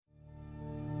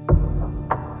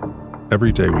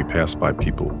Every day we pass by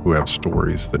people who have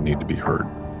stories that need to be heard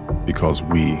because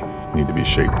we need to be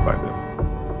shaped by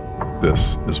them.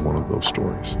 This is one of those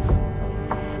stories.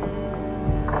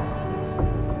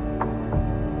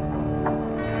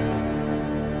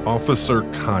 Officer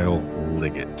Kyle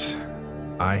Liggitt.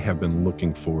 I have been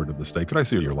looking forward to this day. Could I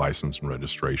see your license and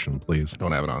registration, please?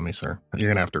 Don't have it on me, sir. You're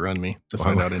going to have to run me to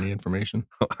find out any information.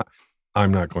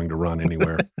 I'm not going to run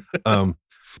anywhere.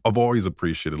 I've always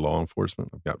appreciated law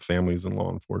enforcement. I've got families in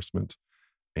law enforcement.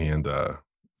 And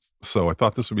so I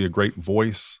thought this would be a great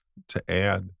voice to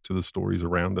add to the stories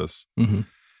around us. Mm-hmm.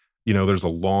 You know, there's a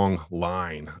long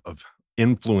line of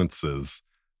influences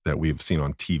that we've seen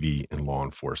on TV in law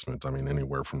enforcement. I mean,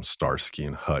 anywhere from Starsky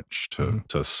and Hutch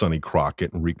to Sonny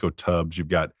Crockett and Rico Tubbs. You've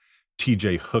got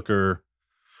T.J. Hooker,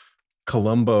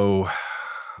 Columbo.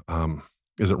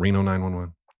 Is it Reno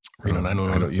 911? Reno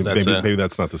 911. Maybe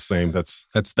that's not the same. That's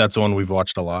the one we've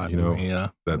watched a lot. You know, yeah.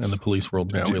 In the police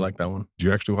world, yeah, we like that one. Do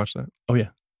you actually watch that? Oh yeah.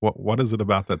 What is it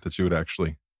about that you would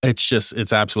actually?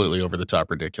 It's absolutely over the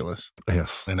top ridiculous.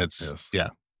 Yes, and it's yeah.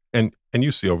 And you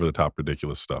see over the top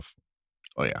ridiculous stuff.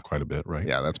 Oh yeah, quite a bit, right?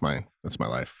 Yeah, that's my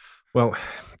life. Well,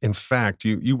 in fact,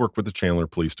 you work with the Chandler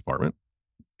Police Department.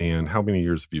 And how many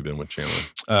years have you been with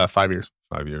Chandler? 5 years.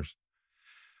 5 years.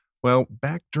 Well,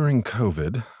 back during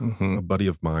COVID, mm-hmm. a buddy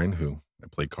of mine who I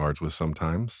play cards with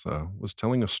sometimes was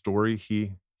telling a story.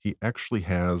 He actually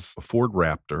has a Ford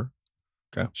Raptor,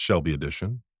 Shelby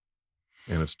edition,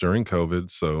 and it's during COVID.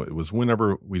 So it was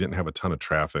whenever we didn't have a ton of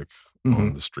traffic mm-hmm.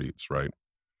 on the streets, right?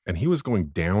 And he was going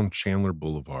down Chandler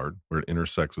Boulevard where it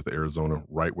intersects with Arizona,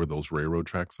 right where those railroad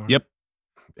tracks are. Yep.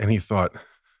 And he thought,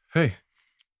 hey,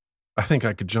 I think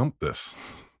I could jump this.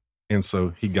 And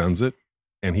so he guns it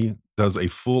and he does a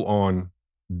full-on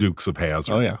Dukes of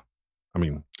Hazzard. Oh, yeah. I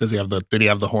mean. Did he have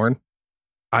the horn?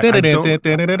 I don't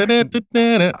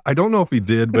know if he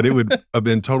did, but it would have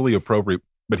been totally appropriate.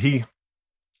 But he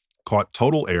caught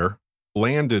total air,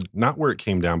 landed not where it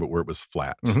came down, but where it was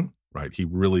flat, mm-hmm. right? He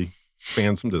really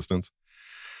spanned some distance.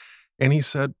 And he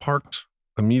said parked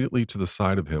immediately to the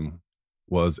side of him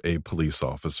was a police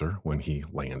officer when he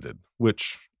landed,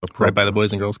 which right by the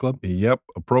Boys and Girls Club? Yep.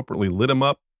 Appropriately lit him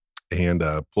up and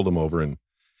pulled him over. And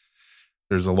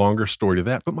there's a longer story to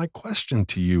that. But my question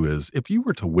to you is, if you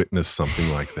were to witness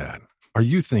something like that, are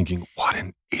you thinking, what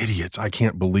an idiot, I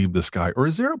can't believe this guy? Or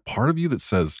is there a part of you that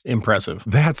says, impressive?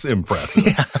 That's impressive.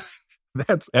 Yeah.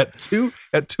 That's at 2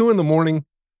 in the morning.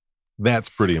 That's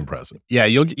pretty impressive. Yeah,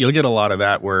 you'll get a lot of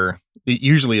that where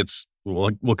usually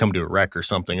we'll come to a wreck or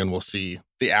something and we'll see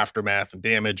the aftermath and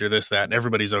damage or this, that, and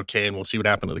everybody's okay and we'll see what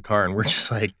happened to the car and we're just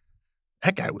like,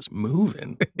 that guy was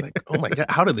moving. Like, oh my God,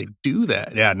 how did they do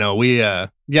that? Yeah, no,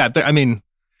 I mean,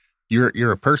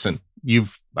 you're a person.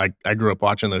 I grew up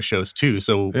watching those shows too.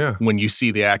 So when you see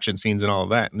the action scenes and all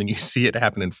of that, and then you see it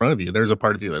happen in front of you, there's a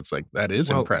part of you that's like, that is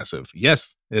impressive.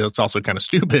 Yes, it's also kind of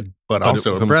stupid, but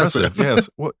also impressive. Yes.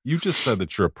 Well, you just said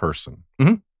that you're a person.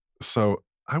 Mm-hmm. So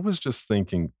I was just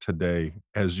thinking today,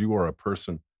 as you are a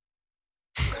person,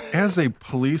 as a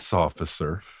police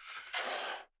officer,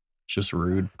 just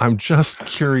rude. I'm just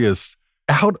curious,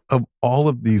 out of all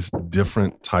of these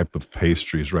different type of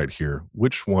pastries right here,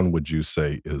 which one would you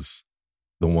say is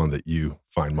the one that you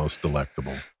find most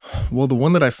delectable? Well, the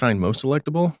one that I find most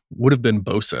delectable would have been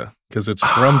Bosa because it's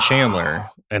from Chandler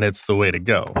and it's the way to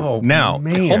go. Oh, now,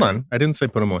 man. Hold on. I didn't say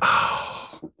put them on.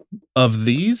 Of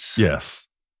these? Yes.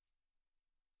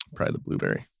 Probably the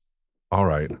blueberry. All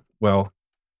right. Well,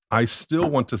 I still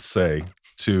want to say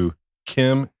to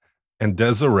Kim and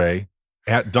Desiree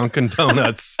at Dunkin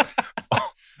Donuts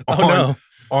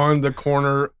on the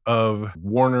corner of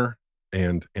Warner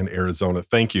and Arizona.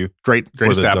 Thank you. Great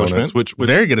establishment. Which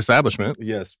very good establishment.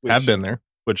 Yes, have been there.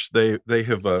 Which they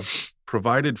have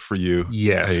provided for you.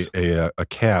 Yes, a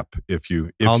cap if you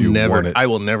want it. I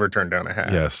will never turn down a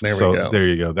hat. Yes, there we go. There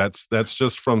you go. That's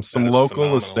just from some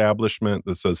local establishment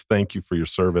that says thank you for your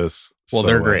service. Well,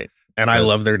 they're great. And I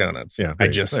love their donuts. Yeah,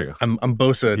 I'm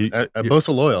Bosa.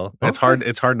 Bosa loyal. It's hard.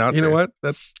 It's hard not to. You know what?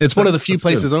 It's one of the few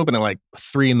places open at like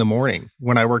 3 a.m.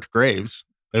 when I worked Graves.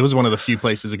 It was one of the few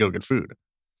places to go get food.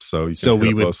 So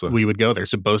we would go there.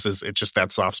 So Bosa's, it's just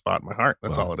that soft spot in my heart.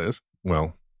 That's all it is.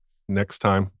 Well, next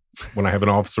time when I have an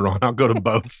officer on, I'll go to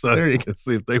Bosa. There you can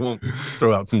see if they won't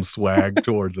throw out some swag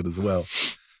towards it as well.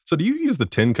 So do you use the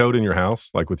 10 code in your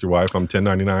house, like with your wife? I'm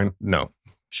 1099. No.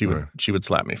 She would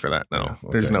slap me for that. No, okay.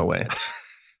 There's no way.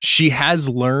 She has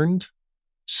learned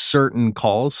certain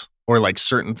calls or like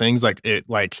certain things like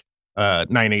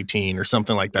 918 or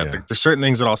something like that. Yeah. There's certain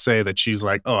things that I'll say that she's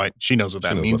like, she knows what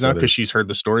that means now because she's heard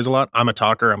the stories a lot. I'm a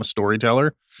talker. I'm a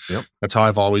storyteller. Yep. That's how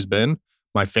I've always been.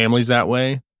 My family's that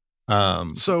way.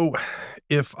 So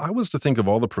if I was to think of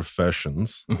all the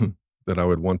professions Mhm. that I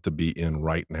would want to be in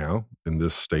right now in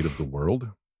this state of the world,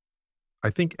 I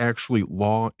think actually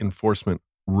law enforcement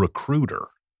recruiter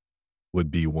would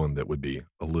be one that would be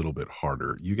a little bit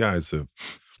harder. You guys have,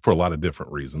 for a lot of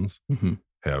different reasons, Mhm.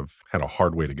 have had a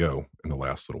hard way to go in the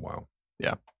last little while.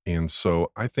 Yeah. And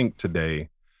so I think today,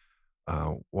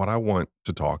 what I want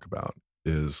to talk about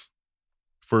is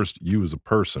first you as a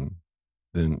person,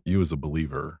 then you as a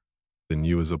believer, then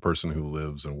you as a person who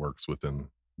lives and works within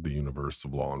the universe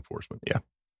of law enforcement. Yeah.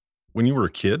 When you were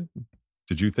a kid,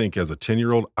 did you think as a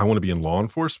 10-year-old, I want to be in law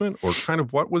enforcement? Or kind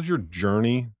of what was your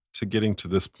journey to getting to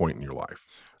this point in your life?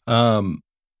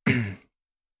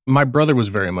 My brother was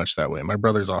very much that way. My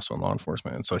brother's also in law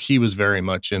enforcement. And so he was very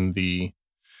much in the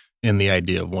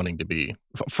idea of wanting to be,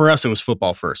 for us, it was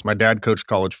football first. My dad coached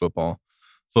college football.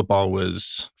 Football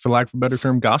was, for lack of a better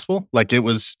term, gospel. Like, it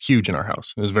was huge in our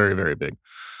house. It was very, very big.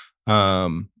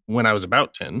 When I was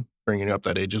about 10, bringing up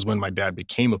that age, is when my dad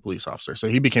became a police officer. So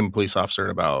he became a police officer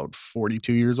at about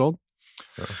 42 years old.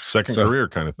 Second career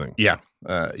kind of thing. Yeah.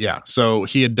 Yeah. So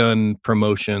he had done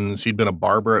promotions. He'd been a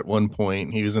barber at one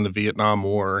point. He was in the Vietnam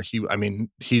War. You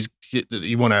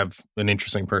want to have an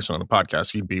interesting person on a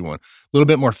podcast, he'd be one. A little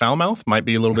bit more foul mouth, might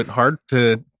be a little bit hard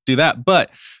to do that.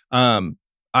 But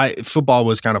football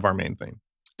was kind of our main thing.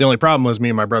 The only problem was me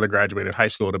and my brother graduated high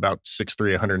school at about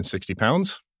 6'3", 160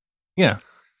 pounds. Yeah.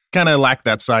 Kind of lacked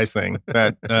that size thing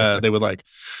that they would like.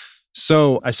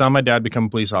 So I saw my dad become a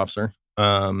police officer.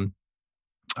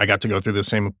 I got to go through the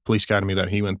same police academy that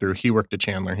he went through. He worked at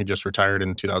Chandler. He just retired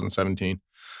in 2017.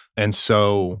 And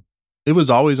so it was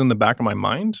always in the back of my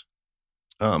mind,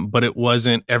 but it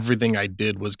wasn't everything I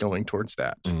did was going towards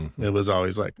that. Mm-hmm. It was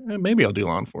always like, maybe I'll do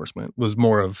law enforcement. It was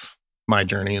more of my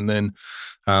journey. And then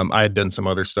I had done some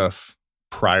other stuff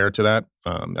prior to that.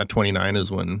 At 29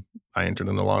 is when I entered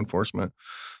into law enforcement.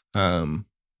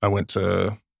 I went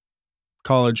to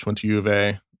college, went to U of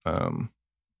A.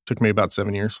 Took me about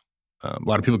 7 years. A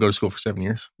lot of people go to school for 7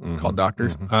 years, called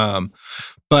doctors. Mm-hmm.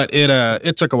 But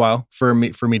it took a while for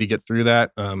me to get through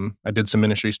that. I did some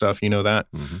ministry stuff, you know that.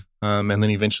 Mm-hmm. And then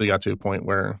eventually got to a point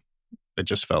where it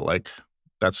just felt like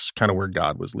that's kind of where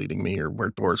God was leading me, or where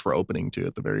doors were opening to,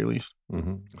 at the very least.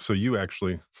 Mm-hmm. So you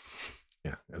actually,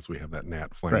 as we have that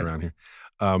gnat flying around here.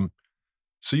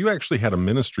 So you actually had a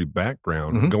ministry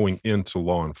background going into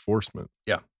law enforcement.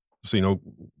 Yeah. So,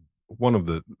 one of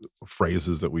the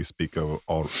phrases that we speak of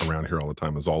all around here all the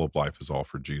time is all of life is all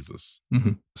for Jesus.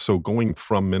 Mm-hmm. So going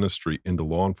from ministry into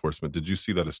law enforcement, did you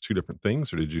see that as two different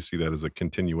things, or did you see that as a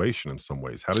continuation in some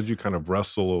ways? How did you kind of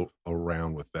wrestle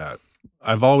around with that?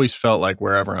 I've always felt like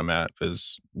wherever I'm at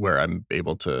is where I'm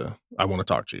able to, I want to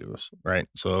talk Jesus, right?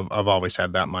 So I've always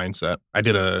had that mindset. I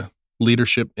did a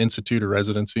leadership institute or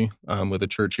residency with a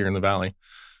church here in the Valley.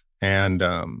 And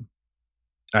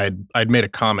I'd made a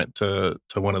comment to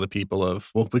one of the people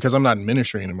of, well, because I'm not in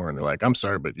ministry anymore. And they're like, I'm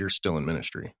sorry, but you're still in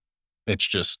ministry. It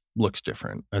just looks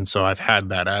different. And so I've had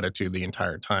that attitude the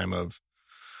entire time of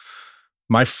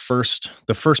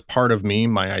the first part of me,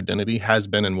 my identity has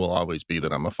been and will always be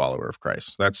that I'm a follower of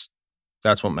Christ. That's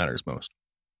what matters most.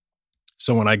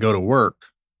 So when I go to work,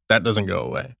 that doesn't go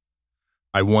away.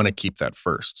 I want to keep that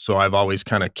first. So I've always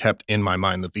kind of kept in my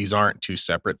mind that these aren't two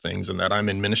separate things, and that I'm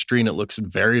in ministry and it looks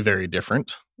very, very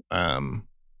different.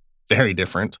 Very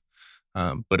different.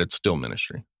 But it's still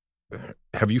ministry.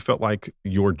 Have you felt like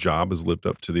your job has lived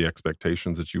up to the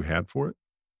expectations that you had for it?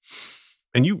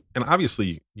 And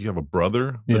obviously you have a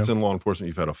brother that's in law enforcement.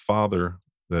 You've had a father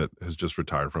that has just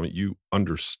retired from it. You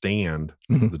understand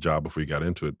the job before you got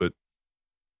into it, but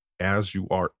as you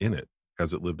are in it,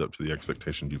 has it lived up to the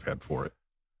expectations you've had for it?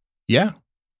 Yeah.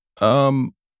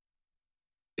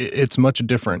 It's much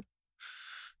different.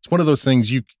 It's one of those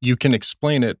things you can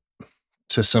explain it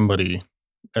to somebody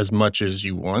as much as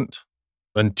you want.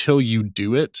 Until you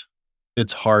do it,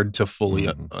 it's hard to fully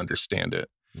understand it.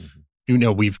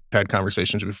 Mm-hmm. We've had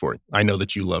conversations before. I know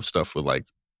that you love stuff with like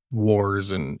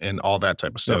wars and all that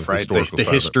type of stuff, right? The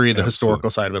history, the historical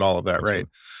side of it, all of that, absolutely.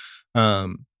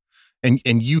 Right?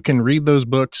 And you can read those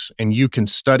books and you can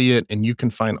study it and you can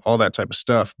find all that type of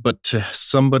stuff. But to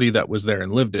somebody that was there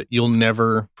and lived it, you'll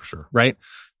never, for sure, right?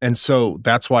 And so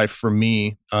that's why for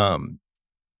me,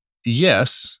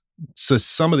 yes. So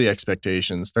some of the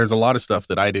expectations, there's a lot of stuff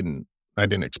that I didn't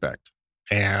expect,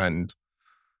 and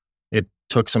it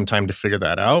took some time to figure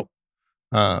that out.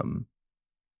 Let's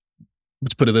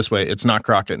put it this way: it's not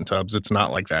Crockett and Tubbs. It's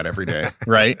not like that every day,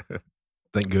 right?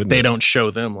 Thank goodness they don't show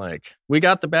them like we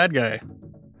got the bad guy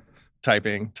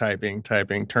typing,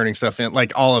 turning stuff in,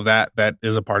 like all of that. That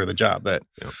is a part of the job that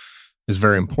is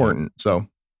very important. So,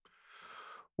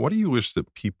 What do you wish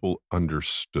that people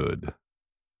understood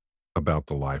about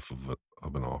the life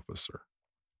of an officer?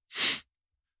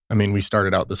 I mean, we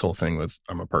started out this whole thing with,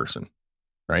 I'm a person,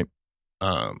 right?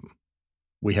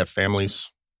 We have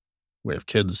families, we have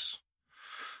kids.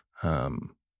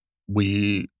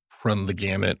 We run the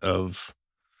gamut of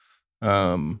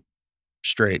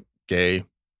straight, gay,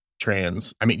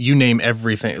 trans. I mean, you name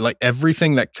everything. Like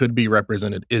everything that could be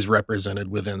represented is represented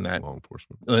within that Law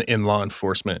enforcement. In law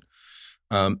enforcement.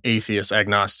 Atheist,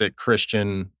 agnostic,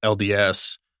 Christian,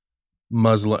 LDS,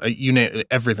 Muslim, you name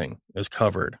everything is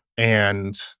covered.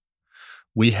 And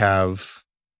we have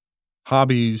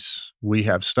hobbies, we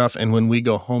have stuff. And when we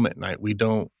go home at night,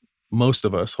 most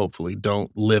of us hopefully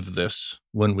don't live this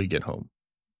when we get home.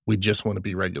 We just want to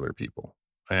be regular people.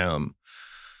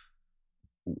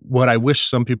 What I wish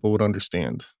some people would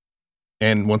understand,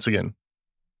 and once again,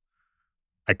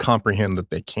 I comprehend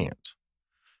that they can't,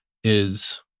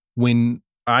 is when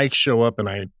I show up and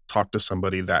I talk to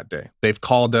somebody that day, they've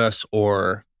called us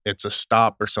or it's a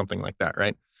stop or something like that,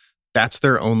 right? That's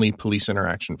their only police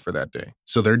interaction for that day.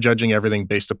 So they're judging everything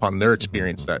based upon their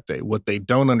experience that day. What they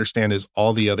don't understand is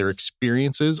all the other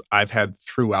experiences I've had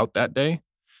throughout that day.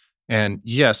 And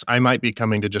yes, I might be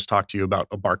coming to just talk to you about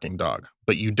a barking dog,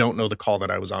 but you don't know the call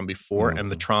that I was on before and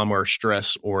the trauma or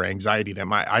stress or anxiety that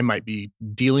I might be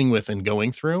dealing with and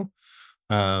going through.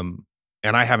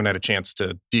 And I haven't had a chance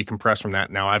to decompress from that.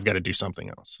 Now I've got to do something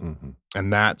else.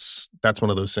 And that's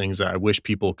one of those things that I wish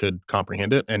people could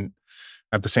comprehend it. And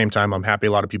at the same time, I'm happy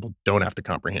a lot of people don't have to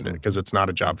comprehend it because it's not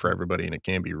a job for everybody and it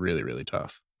can be really, really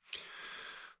tough.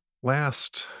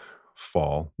 Last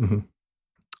fall,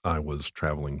 I was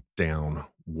traveling down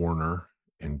Warner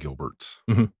and Gilbert.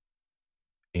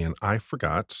 And I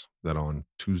forgot that on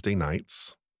Tuesday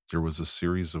nights, there was a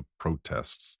series of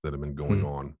protests that have been going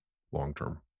on long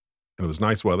term. And it was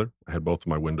nice weather. I had both of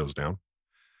my windows down.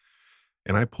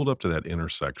 And I pulled up to that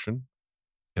intersection,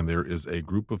 and there is a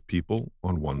group of people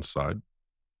on one side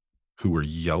who were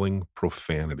yelling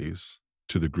profanities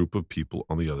to the group of people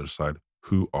on the other side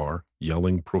who are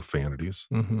yelling profanities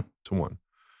to one.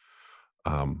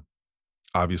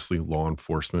 Obviously, law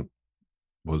enforcement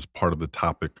was part of the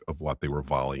topic of what they were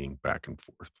volleying back and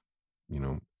forth. You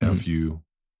know, F you,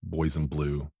 boys in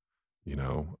blue,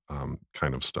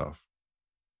 kind of stuff.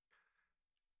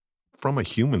 From a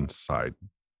human side,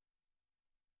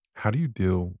 how do you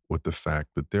deal with the fact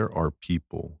that there are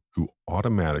people who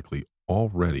automatically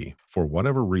already, for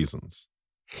whatever reasons,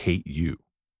 hate you?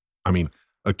 I mean,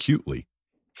 acutely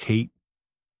hate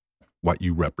what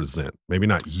you represent. Maybe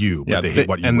not you, but they hate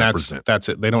what you represent. That's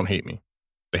it. They don't hate me.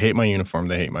 They hate my uniform.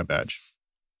 They hate my badge.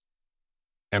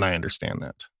 And I understand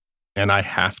that. And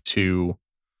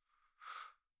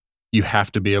you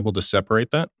have to be able to separate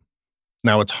that.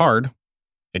 Now it's hard.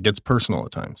 It gets personal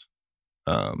at times.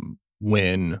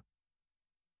 When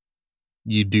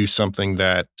you do something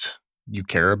that you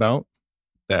care about,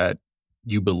 that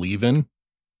you believe in,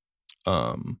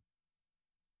 and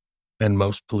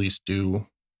most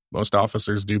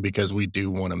officers do because we do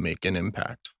want to make an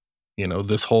impact. You know,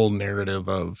 this whole narrative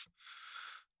of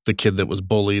the kid that was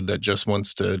bullied that just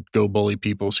wants to go bully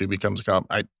people so he becomes a cop.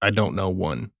 I don't know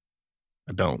one.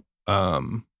 I don't.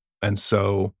 And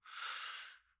so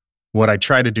what I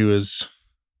try to do is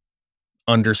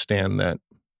understand that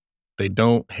they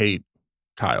don't hate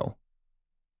Kyle.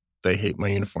 They hate my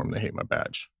uniform. They hate my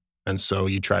badge. And so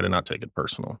you try to not take it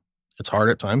personal. It's hard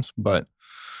at times, but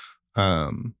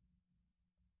yeah,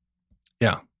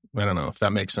 I don't know if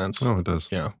that makes sense. No, it does.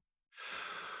 Yeah.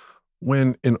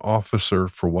 When an officer,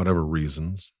 for whatever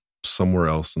reasons, somewhere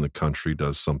else in the country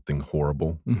does something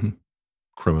horrible,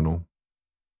 criminal,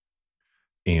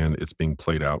 and it's being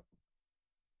played out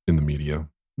in the media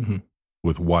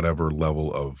with whatever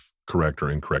level of correct or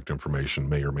incorrect information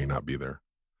may or may not be there.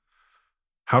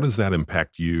 How does that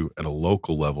impact you at a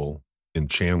local level in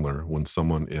Chandler when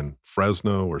someone in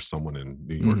Fresno or someone in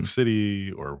New York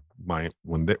City or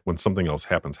when something else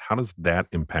happens? How does that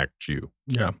impact you?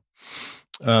 Yeah.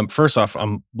 First off,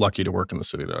 I'm lucky to work in the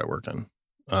city that I work in.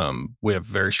 We have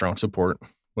very strong support,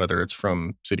 whether it's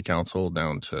from city council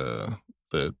down to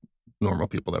the normal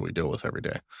people that we deal with every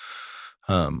day.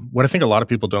 What I think a lot of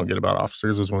people don't get about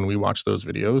officers is when we watch those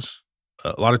videos,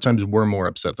 a lot of times we're more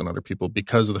upset than other people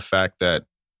because of the fact that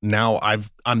now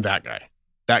I'm that guy.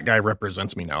 That guy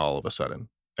represents me now all of a sudden.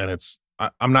 And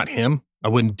I'm not him. I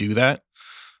wouldn't do that.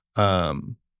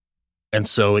 And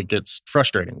so it gets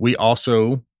frustrating. We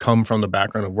also come from the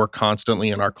background of we're constantly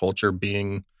in our culture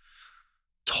being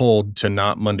told to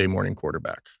not Monday morning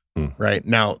quarterback, right?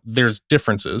 Now, there's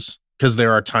differences because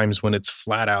there are times when it's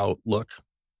flat out, look,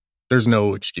 there's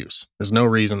no excuse. There's no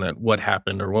reason that what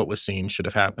happened or what was seen should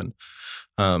have happened.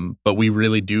 But we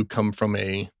really do come from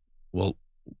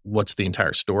what's the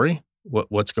entire story?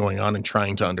 What's going on, and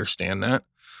trying to understand that.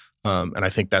 And I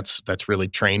think that's really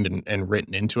trained and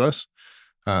written into us.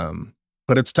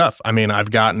 But it's tough. I mean,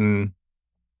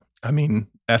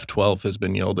 F12 has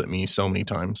been yelled at me so many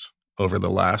times over the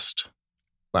last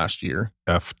year.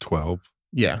 F12.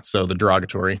 Yeah. So the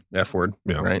derogatory F word.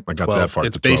 Yeah. Right. I got 12. that part.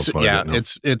 It's basic. Yeah.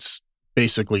 It's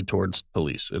basically towards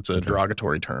police. It's a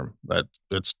derogatory term that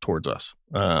it's towards us.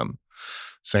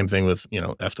 Same thing with,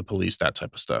 F the police, that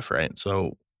type of stuff. Right.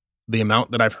 So the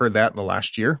amount that I've heard that in the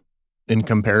last year in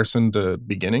comparison to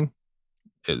beginning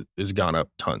is gone up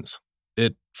tons.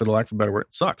 It, for the lack of a better word,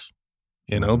 it sucks,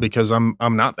 because I'm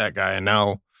not that guy. And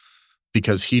now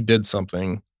because he did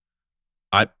something,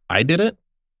 I did it,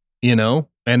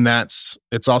 and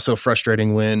it's also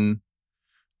frustrating when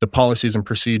the policies and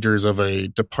procedures of a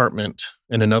department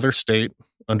in another state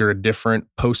under a different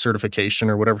post-certification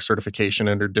or whatever certification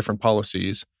under different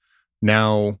policies,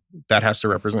 now that has to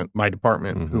represent my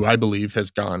department, who I believe has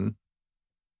gone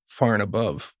far and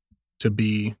above to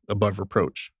be above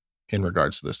reproach in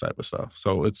regards to this type of stuff.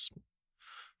 So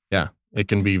it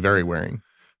can be very wearing.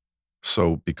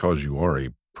 So because you are a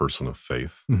person of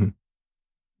faith,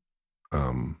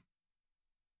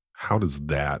 how does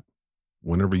that,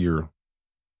 whenever you're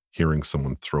hearing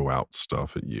someone throw out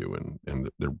stuff at you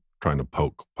and they're trying to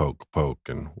poke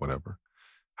and whatever,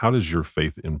 how does your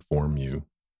faith inform you?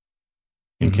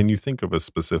 And can you think of a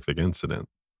specific incident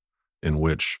in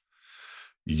which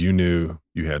you knew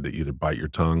you had to either bite your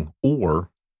tongue or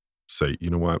say,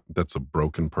 you know what, that's a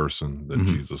broken person that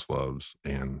Jesus loves,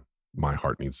 and my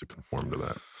heart needs to conform to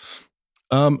that?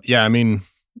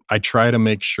 I try to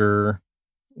make sure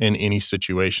in any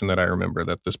situation that I remember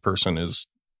that this person is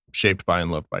shaped by and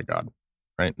loved by God,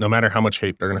 right? No matter how much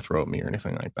hate they're going to throw at me or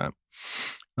anything like that.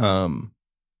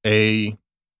 A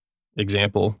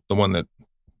example, the one that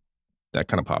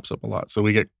kind of pops up a lot. So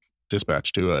we get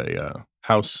dispatched to a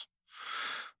house.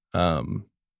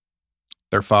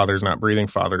 Their father's not breathing.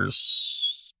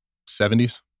 Father's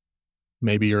 70s,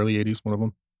 maybe early 80s, one of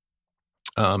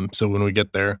them. So when we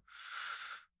get there,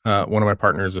 one of my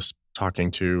partners is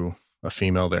talking to a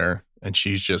female there, and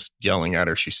she's just yelling at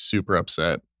her. She's super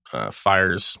upset.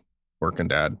 Fires working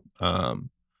dad.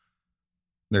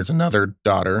 There's another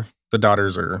daughter. The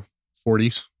daughters are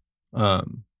 40s.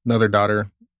 Another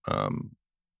daughter.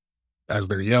 As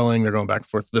they're yelling, they're going back and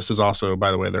forth. This is also,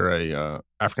 by the way, they're a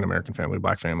African-American family,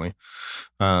 black family.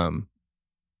 And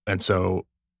so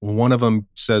one of them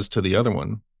says to the other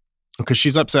one, because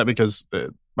she's upset because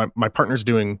my partner's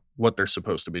doing what they're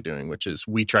supposed to be doing, which is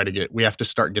we have to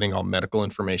start getting all medical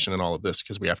information and all of this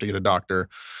because we have to get a doctor.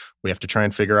 We have to try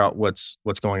and figure out what's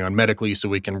going on medically so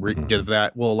we can get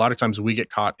that. Well, a lot of times we get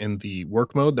caught in the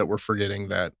work mode that we're forgetting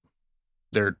that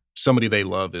somebody they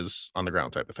love is on the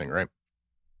ground type of thing, right?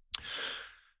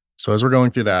 So as we're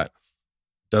going through that,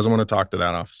 doesn't want to talk to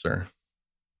that officer.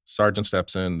 Sergeant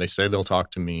steps in. They say they'll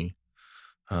talk to me.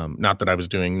 Not that I was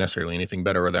doing necessarily anything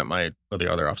better or that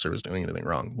the other officer was doing anything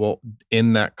wrong. Well,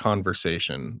 in that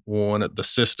conversation, the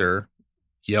sister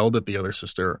yelled at the other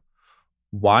sister,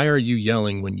 "Why are you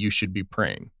yelling when you should be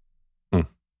praying?"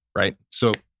 Right?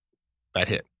 So that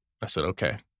hit. I said,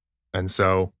 okay. And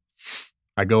so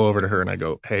I go over to her and I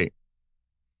go, "Hey,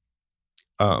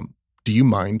 do you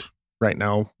mind right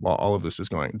now while all of this is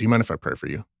going, do you mind if I pray for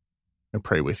you and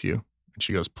pray with you?" And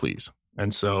she goes, "Please."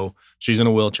 And so she's in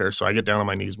a wheelchair. So I get down on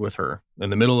my knees with her in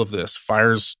the middle of this,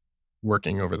 fire's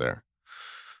working over there,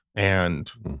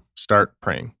 and start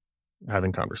praying,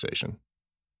 having conversation,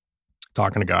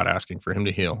 talking to God, asking for him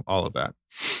to heal, all of that.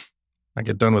 I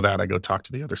get done with that. I go talk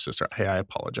to the other sister. "Hey, I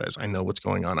apologize. I know what's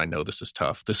going on. I know this is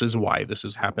tough. This is why this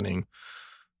is happening.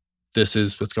 This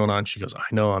is what's going on." She goes, "I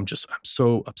know. I'm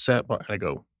so upset." And I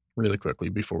go, "Really quickly,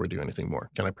 before we do anything more,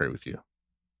 can I pray with you?"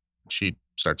 She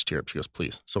starts to tear up. She goes,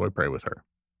 "Please." So I pray with her.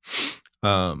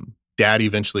 Dad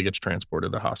eventually gets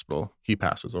transported to the hospital. He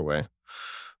passes away.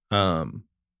 And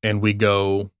we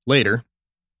go later,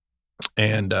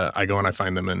 and I go and I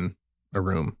find them in a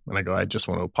room, and I go, "I just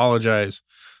want to apologize.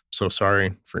 So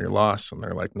sorry for your loss." And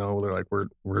they're like, "No." They're like,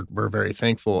 we're very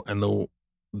thankful." And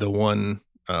the one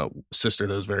sister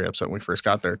that was very upset when we first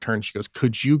got there turned. She goes,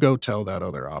 "Could you go tell that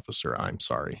other officer I'm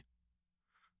sorry?"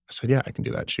 I said, "Yeah, I can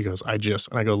do that." She goes,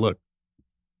 and I go, "Look,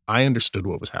 I understood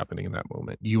what was happening in that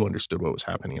moment. You understood what was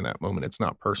happening in that moment. It's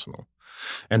not personal."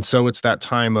 And so it's that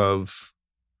time of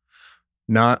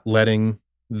not letting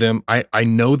them, I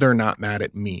know they're not mad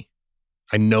at me.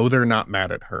 I know they're not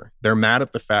mad at her. They're mad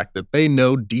at the fact that they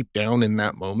know deep down in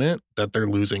that moment that they're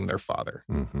losing their father.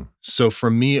 Mm-hmm. So for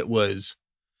me, it was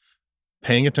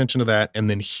paying attention to that and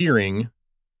then hearing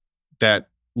that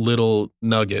little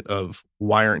nugget of,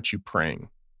 why aren't you praying?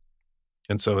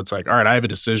 And so it's like, all right, I have a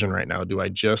decision right now. Do I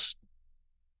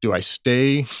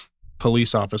stay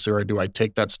police officer, or do I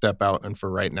take that step out and for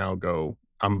right now go,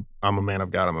 I'm a man of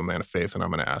God, I'm a man of faith, and I'm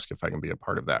going to ask if I can be a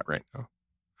part of that right now.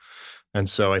 And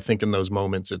so I think in those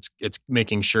moments, it's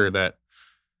making sure that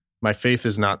my faith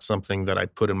is not something that I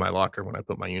put in my locker when I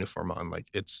put my uniform on. Like,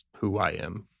 it's who I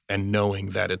am, and knowing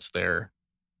that it's there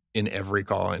in every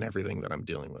call and everything that I'm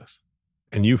dealing with.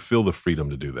 And you feel the freedom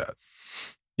to do that?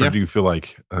 Yeah. Or do you feel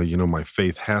like, my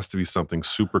faith has to be something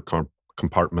super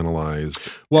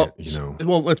compartmentalized? Well, and,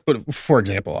 well, let's put it, for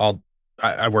example,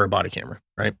 I wear a body camera,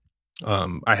 right?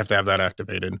 I have to have that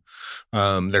activated.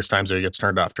 There's times that it gets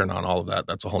turned off, turned on, all of that.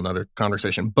 That's a whole nother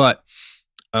conversation. But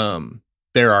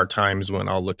there are times when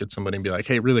I'll look at somebody and be like,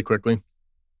 hey, really quickly,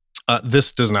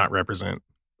 this does not represent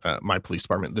my police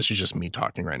department. This is just me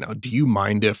talking right now. Do you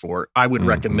mind if, or I would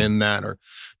recommend that, or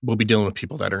we'll be dealing with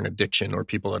people that are in addiction or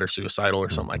people that are suicidal or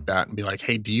something like that, and be like,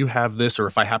 hey, do you have this? Or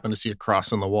if I happen to see a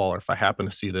cross on the wall, or if I happen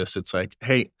to see this, it's like,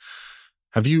 hey,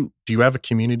 do you have a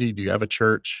community? Do you have a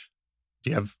church? Do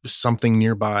you have something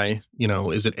nearby?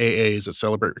 Is it AA? Is it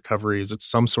Celebrate Recovery? Is it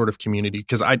some sort of community?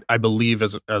 Because I believe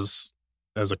as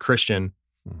a Christian,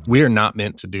 we are not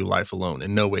meant to do life alone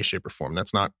in no way, shape, or form.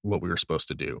 That's not what we were supposed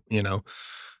to do,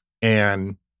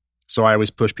 And so I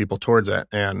always push people towards that.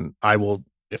 And I will,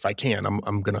 if I can,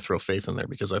 I'm going to throw faith in there,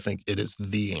 because I think it is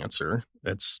the answer.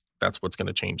 That's what's going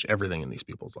to change everything in these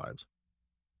people's lives.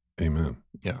 Amen.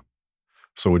 Yeah.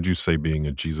 So would you say being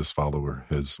a Jesus follower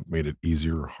has made it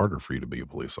easier or harder for you to be a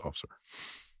police officer?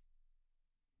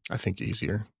 I think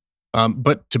easier.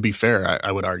 But to be fair,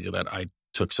 I would argue that I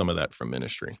took some of that from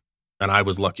ministry, and I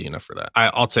was lucky enough for that.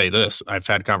 I'll say this. I've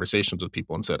had conversations with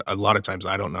people and said, a lot of times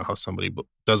I don't know how somebody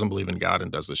doesn't believe in God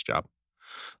and does this job.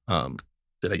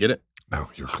 Did I get it? No,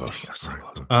 you're close. Dang, that's so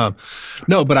close.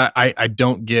 No, but I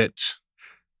don't get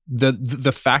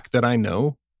the fact that I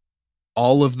know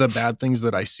all of the bad things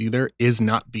that I see there is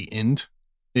not the end.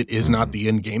 It is not the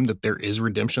end game, that there is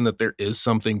redemption, that there is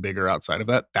something bigger outside of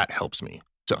that. That helps me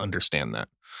to understand that.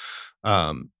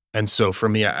 And so for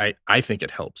me, I think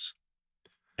it helps,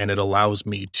 and it allows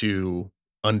me to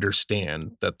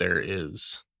understand that there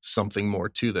is something more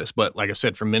to this. But like I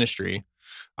said, from ministry,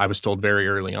 I was told very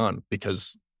early on,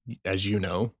 because as you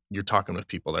know, you're talking with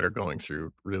people that are going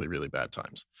through really, really bad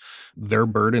times. Their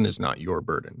burden is not your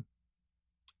burden.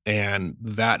 And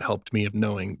that helped me of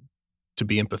knowing to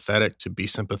be empathetic, to be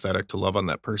sympathetic, to love on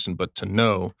that person, but to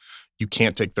know you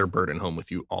can't take their burden home with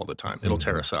you all the time. It'll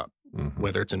tear us up,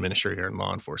 whether it's in ministry or in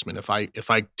law enforcement. If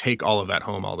I take all of that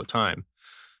home all the time,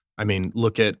 I mean,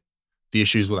 look at the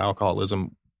issues with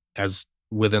alcoholism as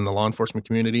within the law enforcement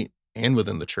community and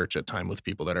within the church at time with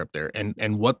people that are up there,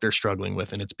 and what they're struggling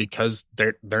with. And it's because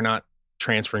they're not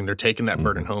transferring, they're taking that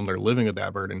burden home, they're living with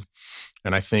that burden.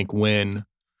 And I think when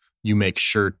you make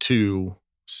sure to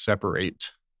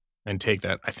separate and take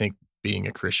that, I think being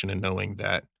a Christian and knowing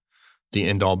that the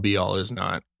end all be all is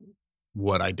not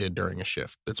what I did during a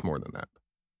shift. That's more than that.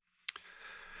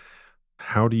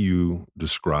 How do you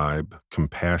describe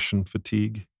compassion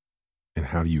fatigue, and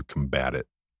how do you combat it?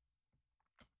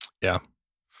 Yeah.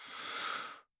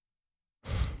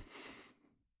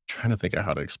 Trying to think of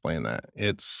how to explain that.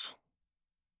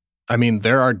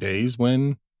 There are days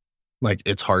when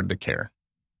it's hard to care.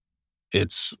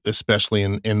 It's especially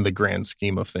in the grand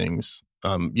scheme of things.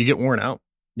 You get worn out.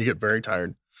 You get very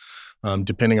tired,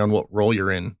 depending on what role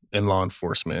you're in law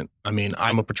enforcement.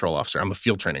 I'm a patrol officer. I'm a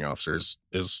field training officer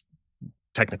is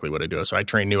technically what I do. So I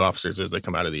train new officers as they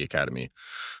come out of the academy,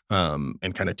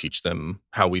 and kind of teach them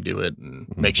how we do it and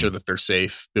make sure that they're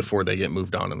safe before they get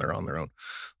moved on and they're on their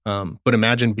own. But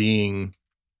imagine being,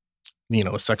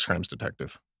 a sex crimes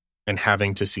detective and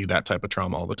having to see that type of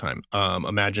trauma all the time.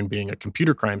 Imagine being a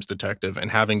computer crimes detective and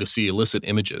having to see illicit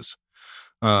images.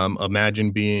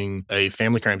 Imagine being a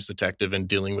family crimes detective and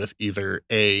dealing with either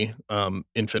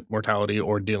infant mortality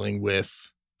or dealing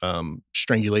with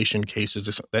strangulation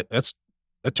cases.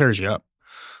 That tears you up.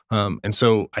 And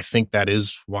so I think that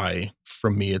is why, for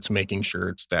me, it's making sure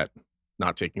it's that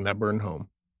not taking that burden home,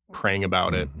 praying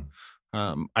about it.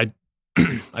 I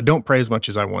don't pray as much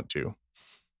as I want to.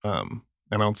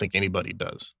 And I don't think anybody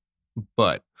does,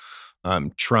 but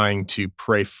trying to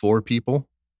pray for people,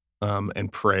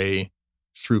 and pray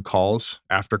through calls,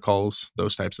 after calls,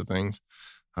 those types of things,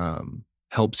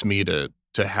 helps me to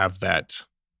have that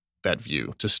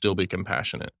view, to still be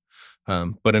compassionate.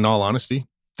 But in all honesty,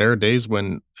 there are days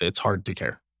when it's hard to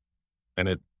care.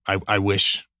 And I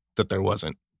wish that there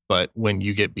wasn't. But when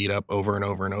you get beat up over and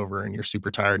over and over and you're super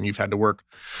tired and you've had to work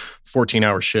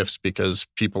 14-hour shifts because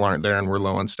people aren't there and we're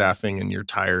low on staffing and you're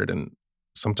tired, and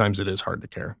sometimes it is hard to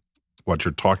care. What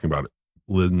you're talking about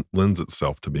lends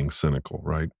itself to being cynical,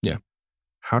 right? Yeah.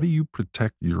 How do you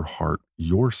protect your heart,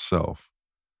 yourself,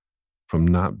 from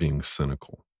not being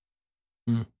cynical?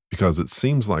 Because it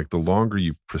seems like the longer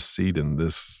you proceed in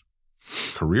this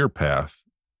career path,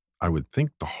 I would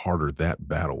think the harder that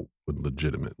battle would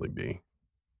legitimately be.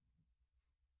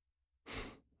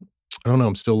 I don't know.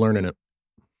 I'm still learning it,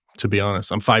 to be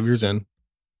honest. I'm 5 years in.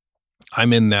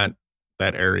 I'm in that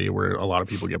area where a lot of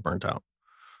people get burnt out.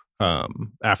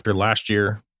 After last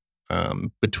year,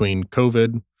 between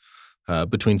COVID,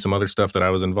 between some other stuff that I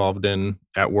was involved in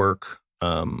at work,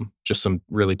 just some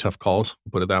really tough calls,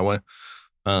 put it that way.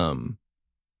 I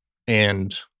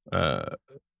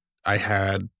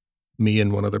had, me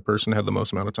and one other person had the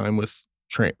most amount of time with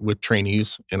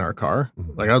trainees in our car.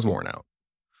 Mm-hmm. Like, I was worn out.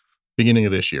 Beginning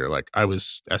of this year, like, I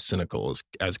was as cynical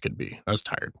as could be. I was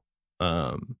tired.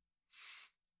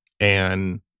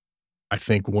 And I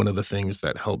think one of the things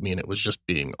that helped me in it was just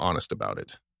being honest about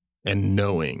it and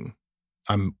knowing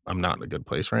I'm not in a good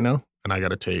place right now, and I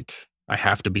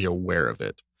have to be aware of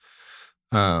it.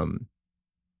 I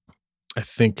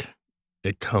think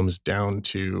it comes down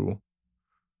to,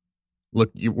 look,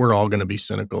 we're all going to be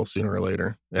cynical sooner or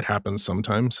later. It happens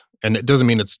sometimes. And it doesn't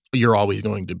mean you're always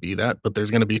going to be that, but there's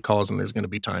going to be calls and there's going to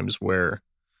be times where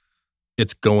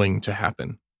it's going to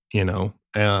happen, you know?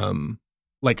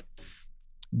 Like,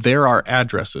 there are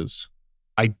addresses.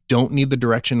 I don't need the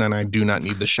direction and I do not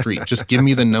need the street. Just give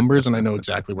me the numbers and I know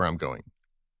exactly where I'm going,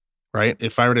 right?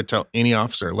 If I were to tell any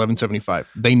officer 1175,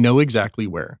 they know exactly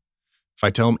where. If I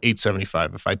tell them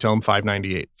 875, if I tell them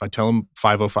 598, if I tell them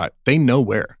 505, they know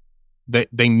where.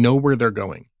 They know where they're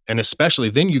going. And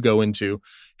especially then you go into,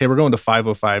 hey, we're going to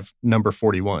 505, number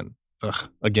 41,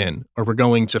 again, or we're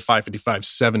going to 555,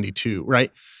 72,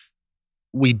 right?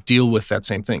 We deal with that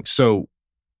same thing. So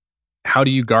how do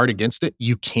you guard against it?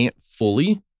 You can't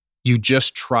fully. You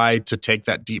just try to take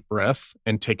that deep breath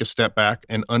and take a step back.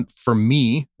 And for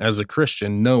me, as a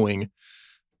Christian, knowing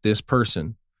this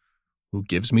person who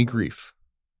gives me grief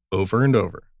over and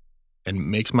over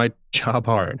and makes my job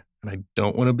hard, and I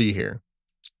don't want to be here,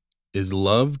 is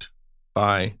loved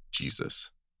by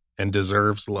Jesus and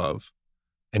deserves love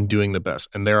and doing the best.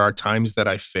 And there are times that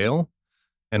I fail,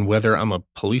 and whether I'm a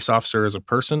police officer as a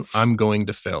person, I'm going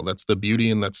to fail. That's the beauty,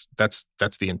 and that's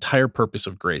the entire purpose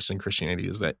of grace in Christianity,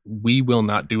 is that we will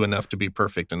not do enough to be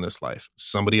perfect in this life.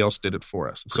 Somebody else did it for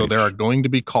us. Preach. So there are going to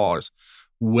be calls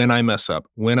when I mess up,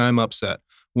 when I'm upset,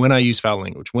 when I use foul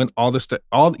language, when all this stuff,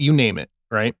 you name it,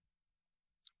 right?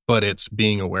 But it's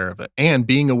being aware of it and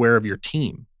being aware of your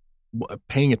team,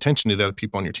 paying attention to the other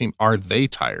people on your team. Are they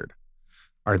tired?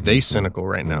 Are they cynical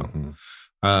right now?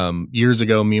 Mm-hmm. Years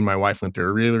ago, me and my wife went through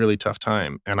a really, really tough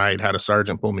time, and I had a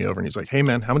sergeant pull me over and he's like, "Hey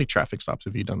man, how many traffic stops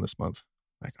have you done this month?"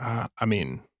 Like, I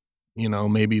mean,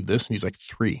 maybe this. And he's like,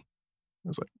 3. I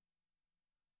was like,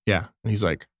 yeah. And he's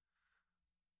like,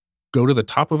 go to the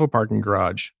top of a parking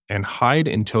garage and hide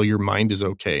until your mind is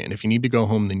okay. And if you need to go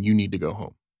home, then you need to go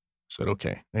home. I said,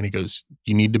 okay. And he goes,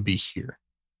 you need to be here.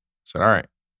 I said, all right.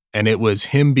 And it was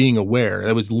him being aware.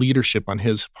 That was leadership on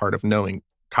his part of knowing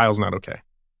Kyle's not okay.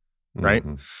 Right.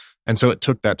 Mm-hmm. And so it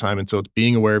took that time. And so it's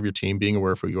being aware of your team, being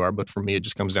aware of who you are. But for me, it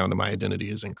just comes down to my identity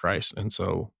is in Christ. And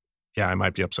so, yeah, I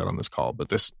might be upset on this call,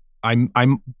 but I'm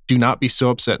do not be so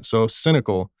upset, so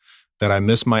cynical that I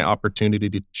miss my opportunity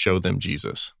to show them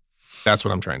Jesus. That's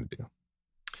what I'm trying to do.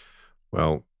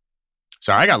 Well,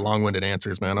 sorry, I got long-winded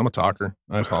answers, man. I'm a talker.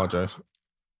 I apologize.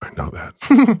 I know that.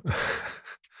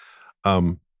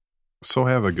 So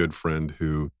I have a good friend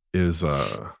who is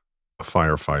a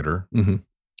firefighter. Mm-hmm.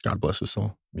 God bless his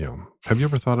soul. Yeah. Have you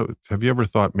ever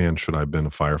thought, man, should I have been a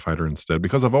firefighter instead?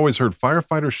 Because I've always heard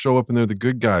firefighters show up and they're the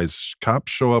good guys.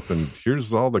 Cops show up and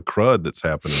here's all the crud that's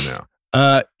happening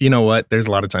now. You know what? There's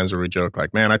a lot of times where we joke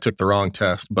like, man, I took the wrong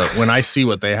test. But when I see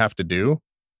what they have to do,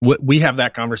 we have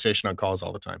that conversation on calls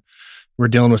all the time. We're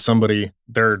dealing with somebody,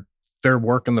 they're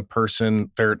working the person,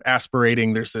 they're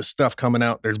aspirating, there's this stuff coming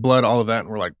out, there's blood, all of that. And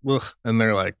we're like, ugh. And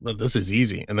they're like, well, this is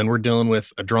easy. And then we're dealing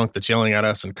with a drunk that's yelling at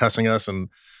us and cussing us and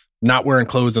not wearing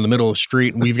clothes in the middle of the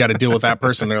street. And we've got to deal with that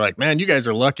person. They're like, man, you guys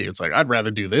are lucky. It's like, I'd rather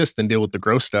do this than deal with the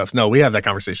gross stuff. No, we have that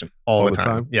conversation all the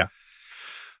time. Yeah.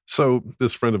 So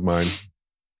this friend of mine,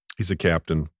 he's a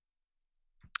captain,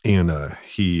 and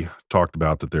he talked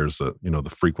about that there's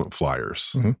the frequent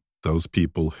flyers, mm-hmm. those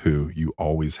people who you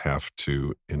always have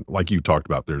to, and like you talked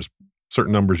about, there's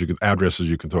certain numbers addresses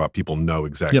you can throw out. People know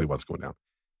exactly what's going down.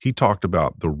 He talked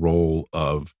about the role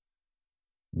of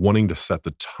wanting to set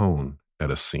the tone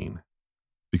at a scene,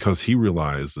 because he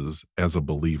realizes as a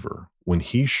believer, when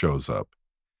he shows up,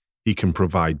 he can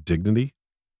provide dignity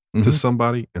to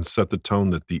somebody and set the tone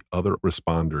that the other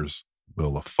responders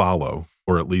will follow,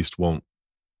 or at least won't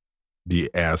be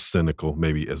as cynical,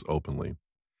 maybe as openly.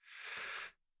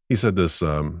 He said this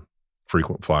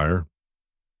frequent flyer,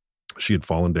 she had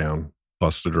fallen down,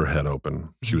 busted her head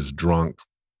open. She was drunk,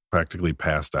 practically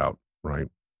passed out, right?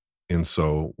 And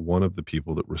so one of the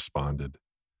people that responded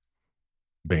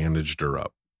bandaged her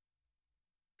up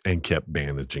and kept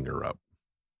bandaging her up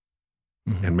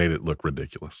and made it look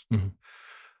ridiculous.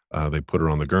 They put her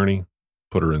on the gurney,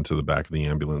 put her into the back of the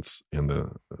ambulance, and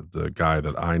the guy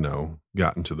that I know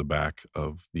got into the back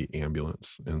of the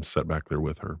ambulance and sat back there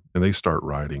with her. And they start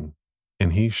riding.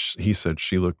 And he said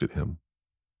she looked at him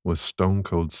with stone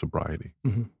cold sobriety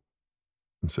and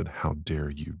said, "How dare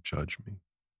you judge me?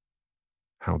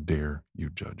 How dare you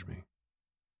judge me?"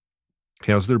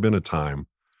 Has there been a time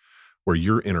where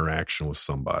your interaction with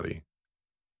somebody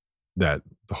that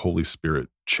the Holy Spirit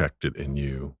checked it in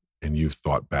you and you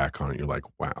thought back on it, you're like,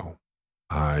 wow,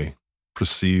 I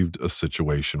perceived a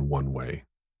situation one way,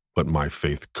 but my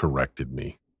faith corrected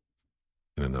me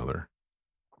in another?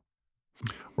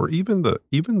 Or even the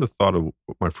thought of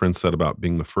what my friend said about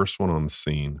being the first one on the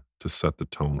scene to set the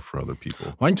tone for other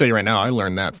people. Well, I can tell you right now, I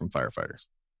learned that from firefighters.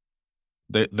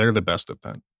 They're the best at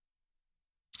that.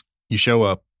 You show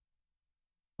up,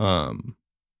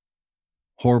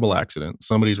 horrible accident,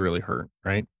 somebody's really hurt,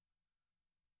 right?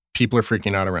 People are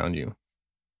freaking out around you.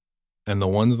 And the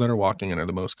ones that are walking in are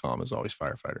the most calm is always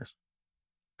firefighters.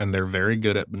 And they're very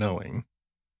good at knowing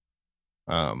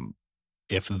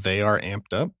if they are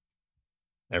amped up,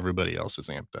 everybody else is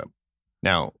amped up.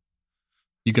 Now,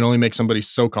 you can only make somebody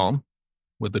so calm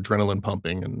with adrenaline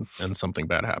pumping and something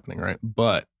bad happening, right?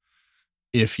 But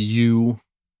if you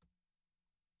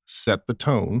set the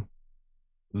tone,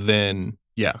 then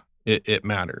yeah, it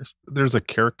matters. There's a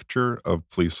caricature of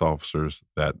police officers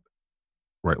that,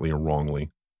 rightly or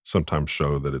wrongly, sometimes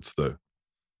show that it's the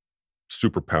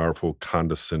super powerful,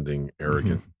 condescending,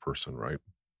 arrogant person, right?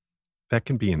 That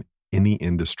can be in any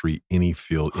industry, any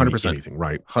field, 100%. Anything,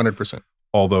 right? 100%.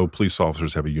 Although police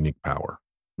officers have a unique power,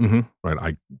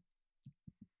 right?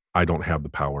 I don't have the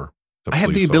power. I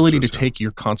have the ability to take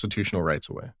your constitutional rights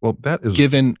away. Well, that is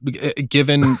given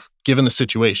the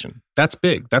situation. That's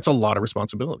big. That's a lot of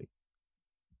responsibility.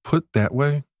 Put that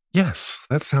way, yes,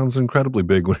 that sounds incredibly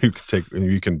big. When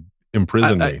you can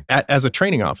imprison me. As a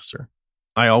training officer,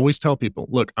 I always tell people,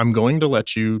 look, I'm going to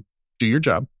let you do your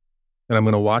job, and I'm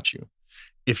going to watch you.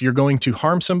 If you're going to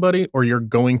harm somebody or you're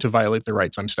going to violate their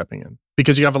rights, I'm stepping in.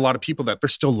 Because you have a lot of people that they're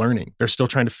still learning. They're still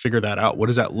trying to figure that out. What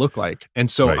does that look like? And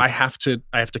so I have to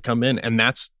come in, and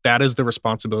that is the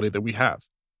responsibility that we have.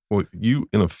 Well, you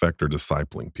in effect are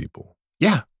discipling people.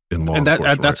 Yeah. In law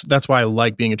enforcement. That's why I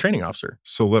like being a training officer.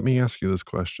 So let me ask you this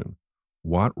question.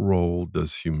 What role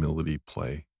does humility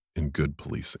play in good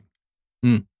policing?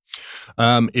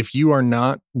 If you are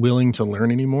not willing to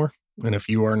learn anymore, and if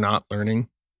you are not learning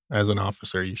as an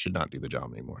officer, you should not do the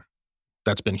job anymore.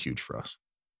 That's been huge for us.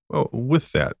 Well,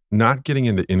 with that, not getting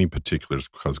into any particulars,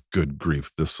 because good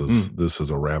grief, this is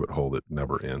a rabbit hole that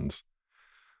never ends.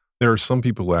 There are some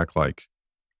people who act like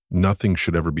nothing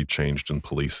should ever be changed in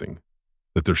policing,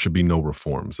 that there should be no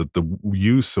reforms, that the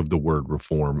use of the word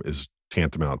reform is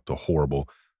tantamount to horrible.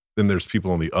 Then there's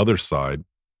people on the other side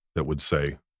that would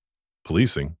say,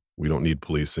 policing, we don't need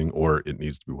policing, or it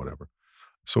needs to be whatever.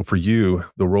 So for you,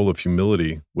 the role of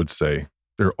humility would say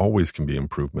there always can be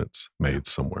improvements made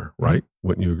somewhere, right?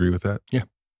 Wouldn't you agree with that? Yeah.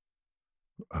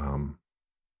 I'm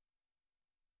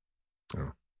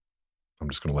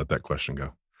just going to let that question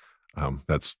go.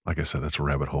 That's, like I said, that's a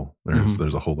rabbit hole.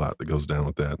 There's a whole lot that goes down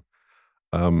with that.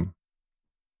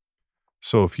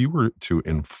 So if you were to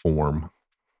inform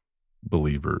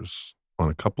believers on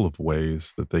a couple of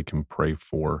ways that they can pray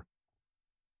for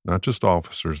not just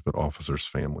officers, but officers'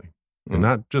 family, and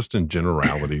not just in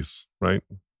generalities, right?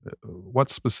 What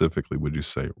specifically would you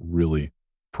say really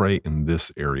pray in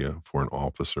this area for an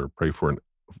officer, pray for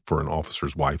an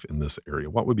officer's wife in this area?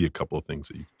 What would be a couple of things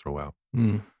that you could throw out?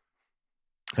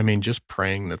 I mean, just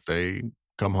praying that they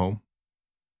come home.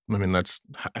 I mean, that's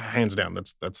hands down,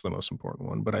 that's the most important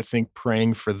one. But I think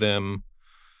praying for them,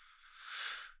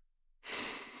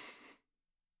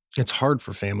 it's hard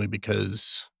for family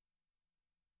because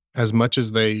as much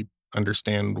as they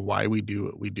understand why we do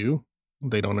what we do,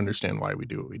 they don't understand why we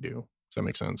do what we do. Does that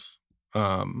make sense?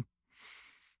 I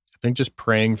think just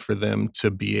praying for them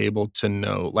to be able to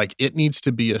know, like, it needs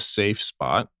to be a safe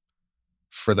spot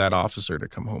for that officer to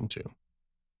come home to.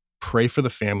 pray for the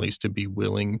families to be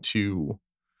willing to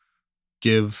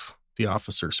give the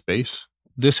officer space.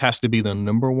 This has to be the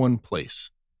number one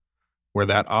place where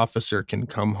that officer can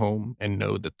come home and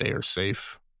know that they are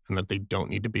safe and that they don't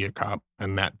need to be a cop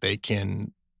and that they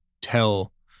can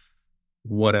tell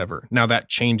whatever. Now that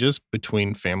changes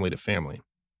between family to family.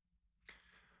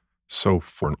 So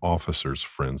for an officer's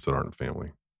friends that aren't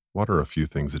family, what are a few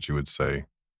things that you would say,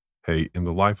 hey, in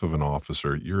the life of an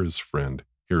officer, you're his friend,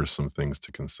 here are some things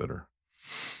to consider?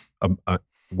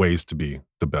 Ways to be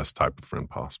the best type of friend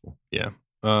possible. Yeah.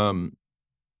 I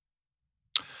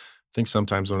think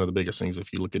sometimes one of the biggest things,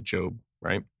 if you look at Job,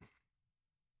 right?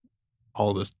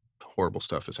 All this horrible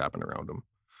stuff has happened around him.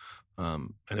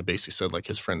 And it basically said like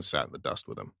his friends sat in the dust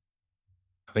with him.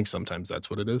 I think sometimes that's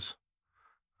what it is.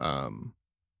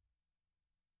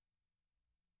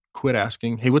 Quit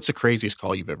asking, hey, what's the craziest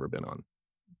call you've ever been on?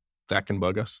 That can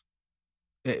bug us.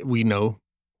 We know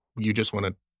you just want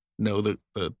to know the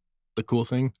cool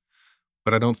thing,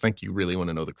 but I don't think you really want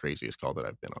to know the craziest call that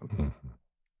I've been on.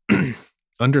 Mm-hmm.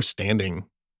 Understanding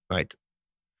like,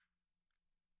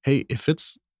 hey, if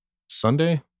it's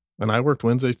Sunday and I worked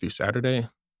Wednesday through Saturday,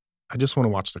 I just want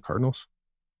to watch the Cardinals.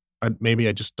 Maybe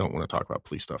I just don't want to talk about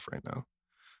police stuff right now,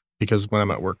 because when I'm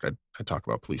at work, I talk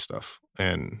about police stuff.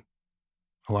 And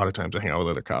a lot of times I hang out with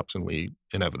other cops and we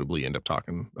inevitably end up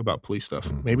talking about police stuff.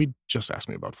 Mm-hmm. Maybe just ask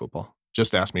me about football.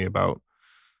 Just ask me about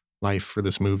life for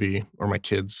this movie or my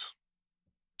kids.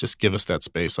 Just give us that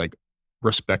space. Like,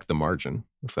 respect the margin,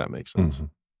 if that makes sense.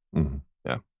 Mm-hmm. Mm-hmm.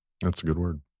 Yeah. That's a good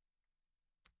word.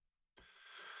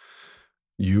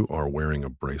 You are wearing a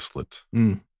bracelet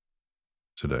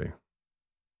today.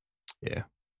 Yeah.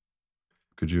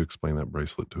 Could you explain that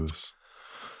bracelet to us?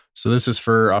 So this is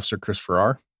for Officer Chris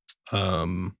Farrar.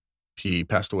 He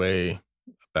passed away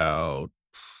about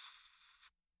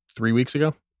 3 weeks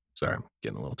ago. Sorry, I'm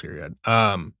getting a little teary-eyed.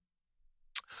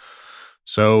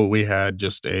 So we had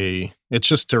it's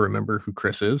just to remember who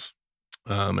Chris is.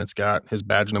 It's got his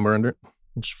badge number under it,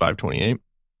 which is 528.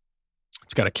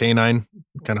 It's got a K9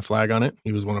 kind of flag on it.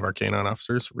 He was one of our K9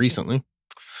 officers recently.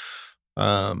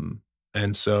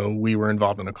 And so we were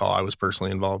involved in a call. I was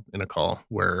personally involved in a call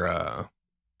where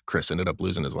Chris ended up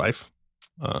losing his life.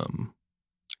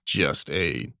 Just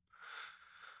a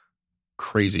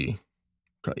crazy,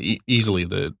 easily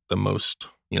the most,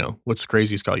 what's the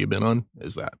craziest call you've been on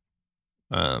is that.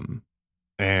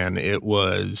 And it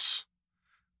was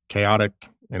chaotic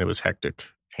and it was hectic.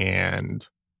 And,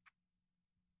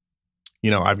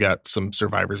 I've got some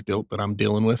survivor's guilt that I'm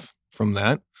dealing with from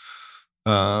that.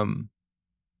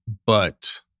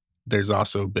 But there's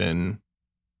also been,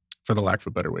 for the lack of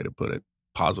a better way to put it,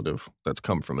 positive that's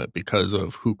come from it because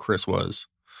of who Chris was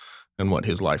and what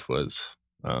his life was.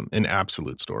 An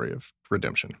absolute story of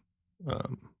redemption.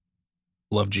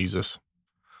 Loved Jesus.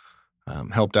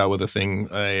 Helped out with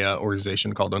a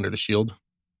organization called Under the Shield,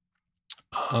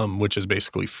 which is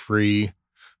basically free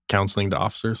counseling to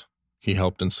officers. He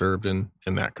helped and served in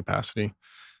that capacity.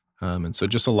 And so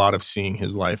just a lot of seeing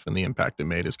his life and the impact it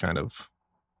made has kind of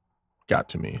got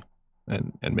to me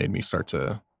and made me start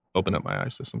to open up my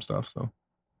eyes to some stuff. So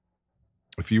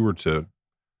if you were to,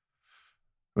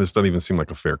 this doesn't even seem like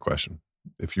a fair question.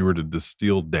 If you were to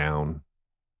distill down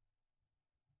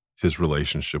his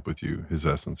relationship with you, his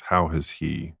essence, how has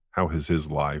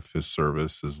his life, his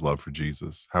service, his love for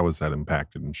Jesus, how has that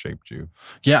impacted and shaped you?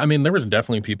 Yeah, I mean, there was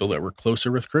definitely people that were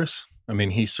closer with Chris. I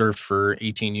mean, he served for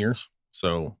 18 years.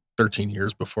 So 13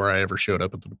 years before I ever showed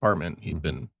up at the department, he'd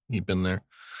been there.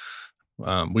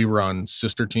 We were on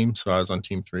sister teams. So I was on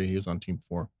team 3. He was on team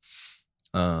 4.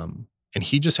 And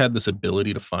he just had this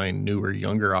ability to find newer,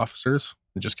 younger officers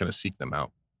and just kind of seek them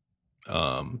out.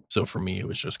 So for me, it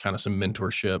was just kind of some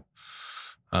mentorship,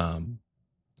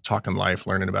 talking life,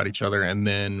 learning about each other. And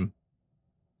then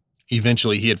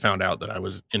eventually he had found out that I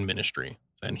was in ministry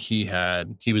and he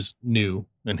was new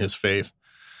in his faith.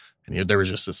 And there was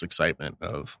just this excitement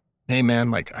of, hey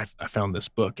man, like I found this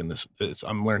book and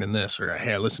I'm learning this, or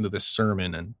hey, I listened to this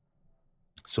sermon. And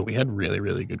so we had really,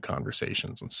 really good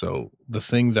conversations. And so the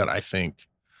thing that I think,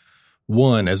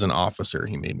 one, as an officer,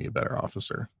 he made me a better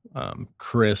officer.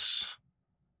 Chris,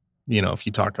 if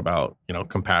you talk about,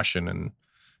 compassion and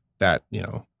that,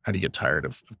 how do you get tired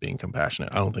of being compassionate?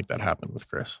 I don't think that happened with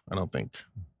Chris. I don't think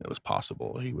it was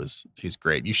possible. He's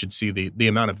great. You should see the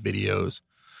amount of videos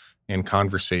and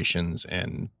conversations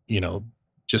and,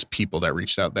 just people that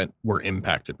reached out that were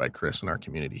impacted by Chris in our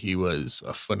community. He was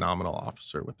a phenomenal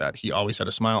officer with that. He always had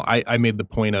a smile. I made the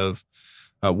point of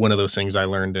one of those things I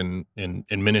learned in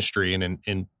ministry and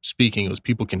in speaking was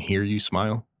people can hear you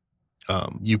smile.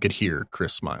 You could hear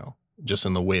Chris smile just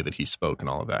in the way that he spoke and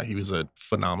all of that. He was a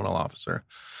phenomenal officer.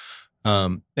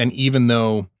 And even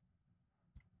though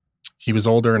he was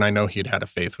older, and I know he'd had a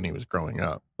faith when he was growing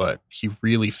up, but he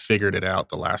really figured it out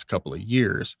the last couple of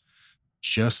years,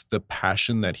 just the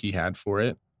passion that he had for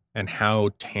it and how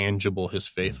tangible his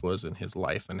faith was in his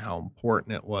life and how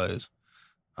important it was.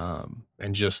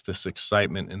 And just this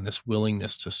excitement and this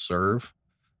willingness to serve.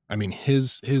 I mean,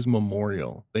 his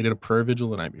memorial, they did a prayer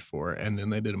vigil the night before, and then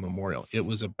they did a memorial. It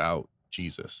was about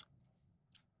Jesus.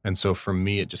 And so for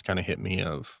me, it just kind of hit me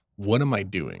of, what am I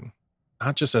doing?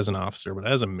 Not just as an officer, but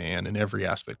as a man in every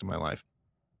aspect of my life.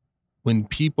 When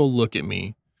people look at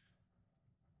me,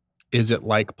 is it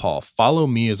like Paul? Follow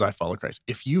me as I follow Christ.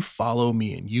 If you follow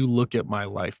me and you look at my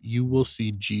life, you will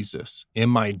see Jesus.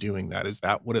 Am I doing that? Is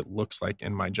that what it looks like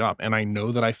in my job? And I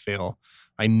know that I fail.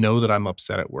 I know that I'm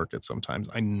upset at work at sometimes.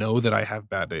 I know that I have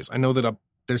bad days. I know that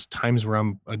there's times where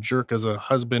I'm a jerk as a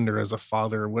husband or as a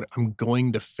father. I'm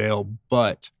going to fail,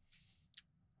 but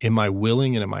am I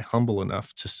willing and am I humble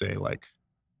enough to say, like,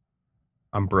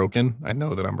 I'm broken? I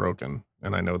know that I'm broken.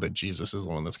 And I know that Jesus is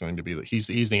the one that's going to be, he's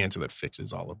the answer that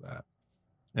fixes all of that.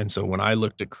 And so when I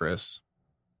looked at Chris,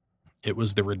 it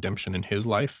was the redemption in his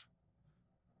life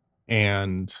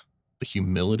and the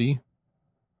humility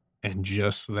and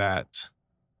just that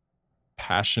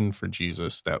passion for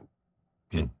Jesus that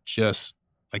it just,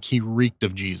 like, he reeked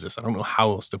of Jesus. I don't know how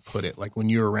else to put it. Like, when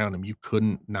you're around him, you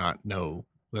couldn't not know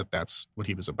that that's what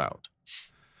he was about.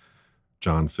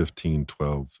 John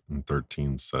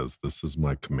 15:12-13 says, "This is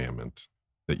my commandment,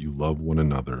 that you love one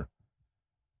another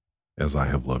as I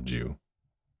have loved you.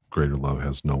 Greater love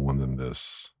has no one than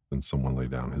this, than someone lay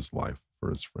down his life for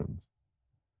his friends."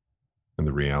 And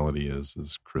the reality is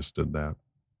Chris did that.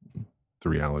 The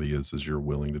reality is you're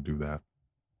willing to do that.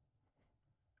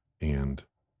 And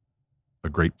a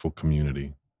grateful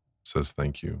community says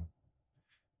thank you.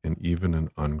 And even in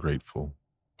ungrateful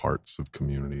parts of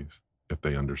communities, if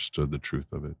they understood the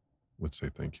truth of it, would say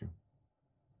thank you.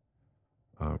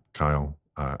 Kyle,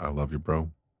 I love you,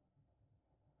 bro.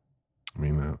 I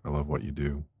mean, I love what you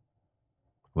do.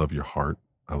 I love your heart.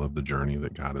 I love the journey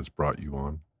that God has brought you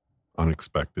on.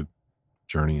 Unexpected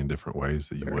journey in different ways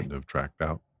that you wouldn't have tracked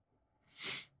out.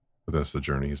 But that's the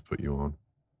journey he's put you on.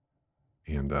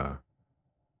 And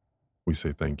we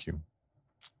say thank you.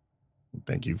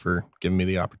 Thank you for giving me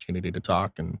the opportunity to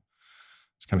talk and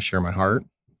just kind of share my heart.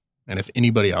 And if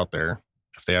anybody out there,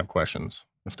 if they have questions,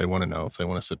 if they want to know, if they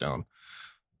want to sit down,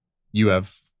 you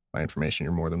have my information.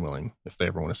 You're more than willing if they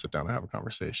ever want to sit down and have a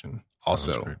conversation.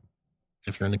 Also,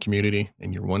 if you're in the community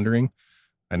and you're wondering,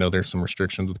 I know there's some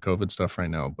restrictions with COVID stuff right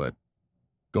now, but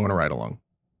go on a ride along.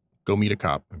 Go meet a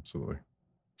cop. Absolutely.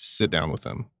 Sit down with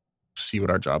them. See what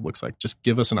our job looks like. Just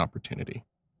give us an opportunity.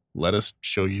 Let us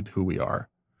show you who we are,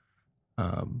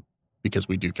 because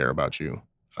we do care about you.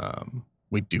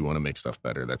 We do want to make stuff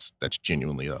better. That's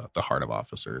genuinely the heart of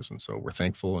officers. And so we're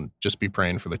thankful, and just be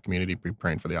praying for the community, be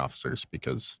praying for the officers,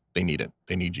 because they need it.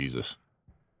 They need Jesus.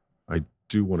 I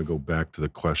do want to go back to the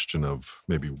question of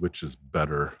maybe which is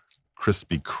better,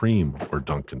 Krispy Kreme or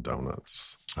Dunkin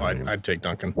Donuts. I'd take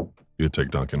Dunkin. You'd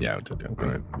take Dunkin? Yeah, I would take Dunkin.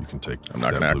 All right, you can take. I'm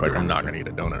not going to act like I'm not going to eat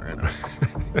a donut right now.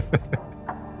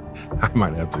 I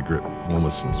might have to grip one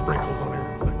with some sprinkles on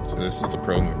here. So this is the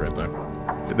pro move right there.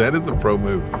 That is a pro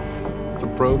move. It's a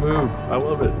pro move. I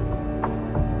love it.